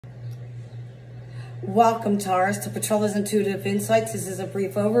Welcome, Taurus, to Petrella's Intuitive Insights. This is a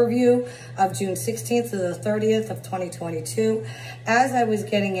brief overview of June 16th to the 30th of 2022. As I was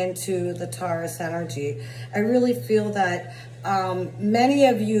getting into the Taurus energy, I really feel that many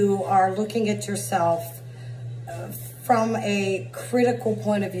of you are looking at yourself from a critical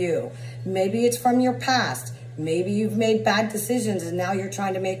point of view. Maybe it's from your past. Maybe you've made bad decisions and now you're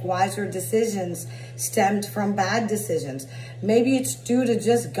trying to make wiser decisions stemmed from bad decisions. Maybe it's due to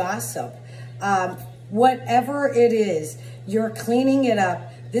just gossip. Whatever it is, you're cleaning it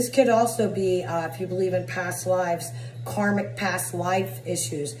up. This could also be, if you believe in past lives, karmic past life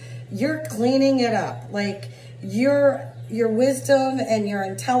issues. You're cleaning it up. Like your wisdom and your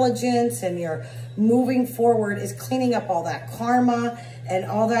intelligence and your moving forward is cleaning up all that karma and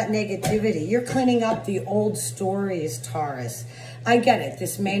all that negativity. You're cleaning up the old stories, Taurus. I get it.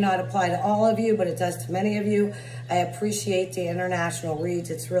 This may not apply to all of you, but it does to many of you. I appreciate the international reads.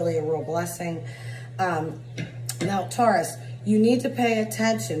 It's really a real blessing. Now, Taurus, you need to pay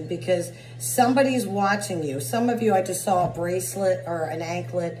attention because somebody's watching you. Some of you, I just saw a bracelet or an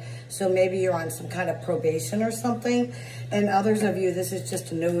anklet, so maybe you're on some kind of probation or something. And others of you, this is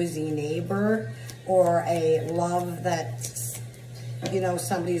just a nosy neighbor or a love that, you know,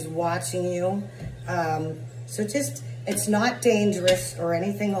 somebody's watching you. So just, it's not dangerous or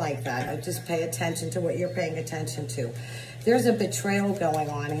anything like that. I just pay attention to what you're paying attention to. There's a betrayal going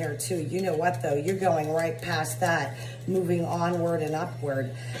on here too. You know what though? You're going right past that, moving onward and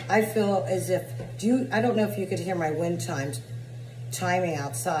upward. I feel as if, I don't know if you could hear my wind chimes chiming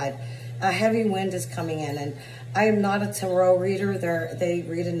outside. A heavy wind is coming in, and I am not a tarot reader. They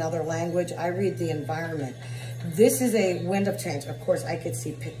read another language. I read the environment. This is a wind of change. Of course, I could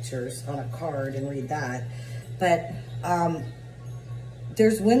see pictures on a card and read that. But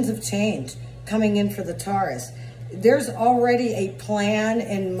there's winds of change coming in for the Taurus. There's already a plan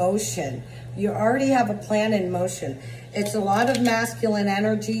in motion. You already have a plan in motion. It's a lot of masculine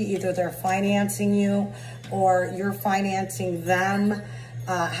energy. Either they're financing you or you're financing them.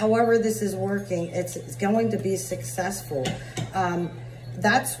 However this is working, it's going to be successful.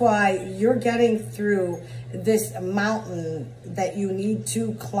 That's why you're getting through this mountain that you need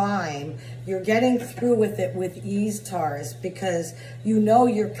to climb. You're getting through with it with ease, Taurus, because you know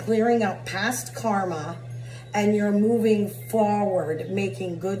you're clearing out past karma and you're moving forward,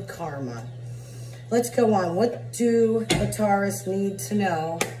 making good karma. Let's go on. What do the Taurus need to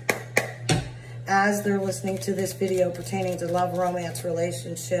know as they're listening to this video pertaining to love, romance,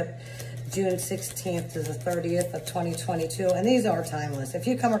 relationship, June 16th to the 30th of 2022. And these are timeless. If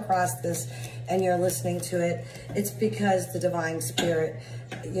you come across this and you're listening to it, it's because the divine spirit,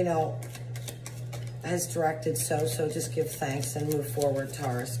 you know, has directed so just give thanks and move forward,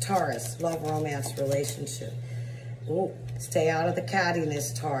 Taurus. Taurus, love, romance, relationship. Ooh, stay out of the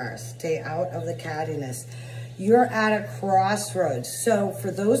cattiness, Taurus. Stay out of the cattiness. You're at a crossroads. So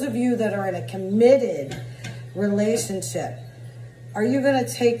for those of you that are in a committed relationship, are you going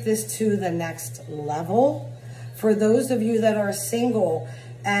to take this to the next level? For those of you that are single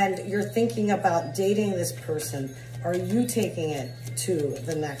and you're thinking about dating this person, are you taking it to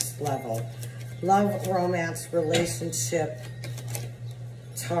the next level? Love, romance, relationship,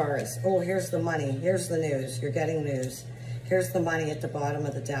 Taurus. Oh, here's the money. Here's the news. You're getting news. Here's the money at the bottom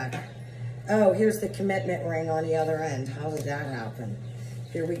of the deck. Oh, here's the commitment ring on the other end. How did that happen?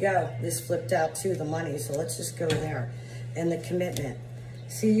 Here we go. This flipped out to the money, so let's just go there. And the commitment.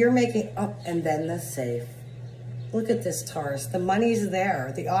 See, you're making up, and then the safe. Look at this, Taurus. The money's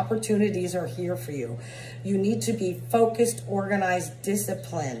there. The opportunities are here for you. You need to be focused, organized,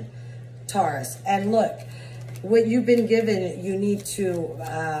 disciplined, Taurus. And look, what you've been given, you need to,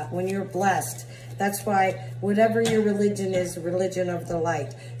 when you're blessed, that's why whatever your religion is, religion of the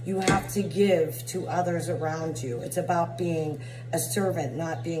light, you have to give to others around you. It's about being a servant,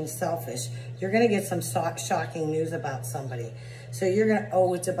 not being selfish. You're going to get some shocking news about somebody. So you're going to,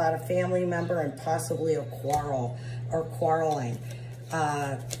 oh, it's about a family member and possibly a quarrel or quarreling.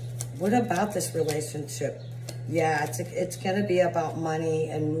 What about this relationship? Yeah, it's going to be about money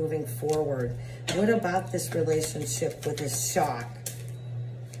and moving forward. What about this relationship with this shock?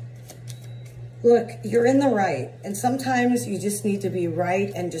 Look, you're in the right. And sometimes you just need to be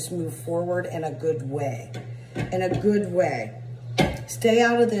right and just move forward in a good way. In a good way. Stay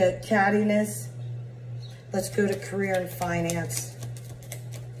out of the cattiness. Let's go to career and finance.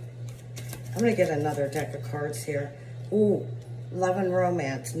 I'm going to get another deck of cards here. Ooh, love and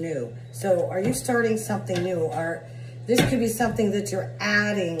romance, new. So are you starting something new? Or this could be something that you're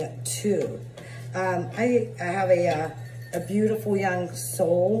adding to. I have a beautiful young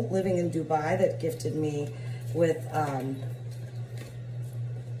soul living in Dubai that gifted me with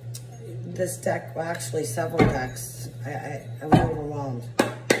this deck, well, actually several decks. I'm overwhelmed.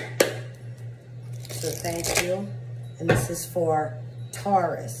 So thank you. And this is for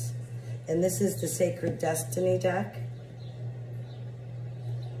Taurus. And this is the Sacred Destiny deck.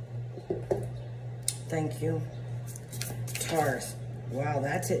 Thank you. Taurus. Wow,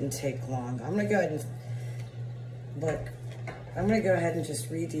 that didn't take long. I'm going to go ahead and look. I'm going to go ahead and just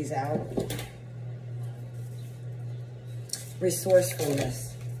read these out.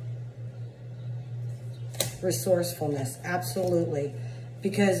 Resourcefulness. Resourcefulness, absolutely.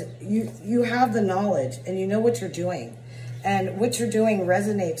 Because you have the knowledge and you know what you're doing. And what you're doing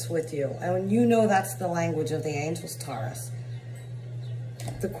resonates with you. And you know that's the language of the angels, Taurus.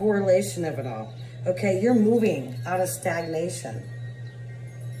 The correlation of it all. Okay, you're moving out of stagnation.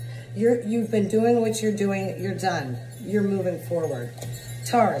 You've been doing what you're doing. You're done. You're moving forward.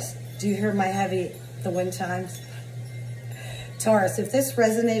 Taurus, do you hear the wind chimes? Taurus, if this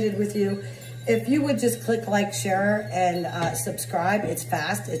resonated with you, if you would just click like, share, and subscribe, it's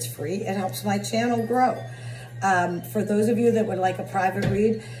fast, it's free, it helps my channel grow. For those of you that would like a private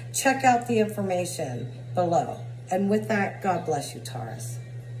read, check out the information below. And with that, God bless you, Taurus.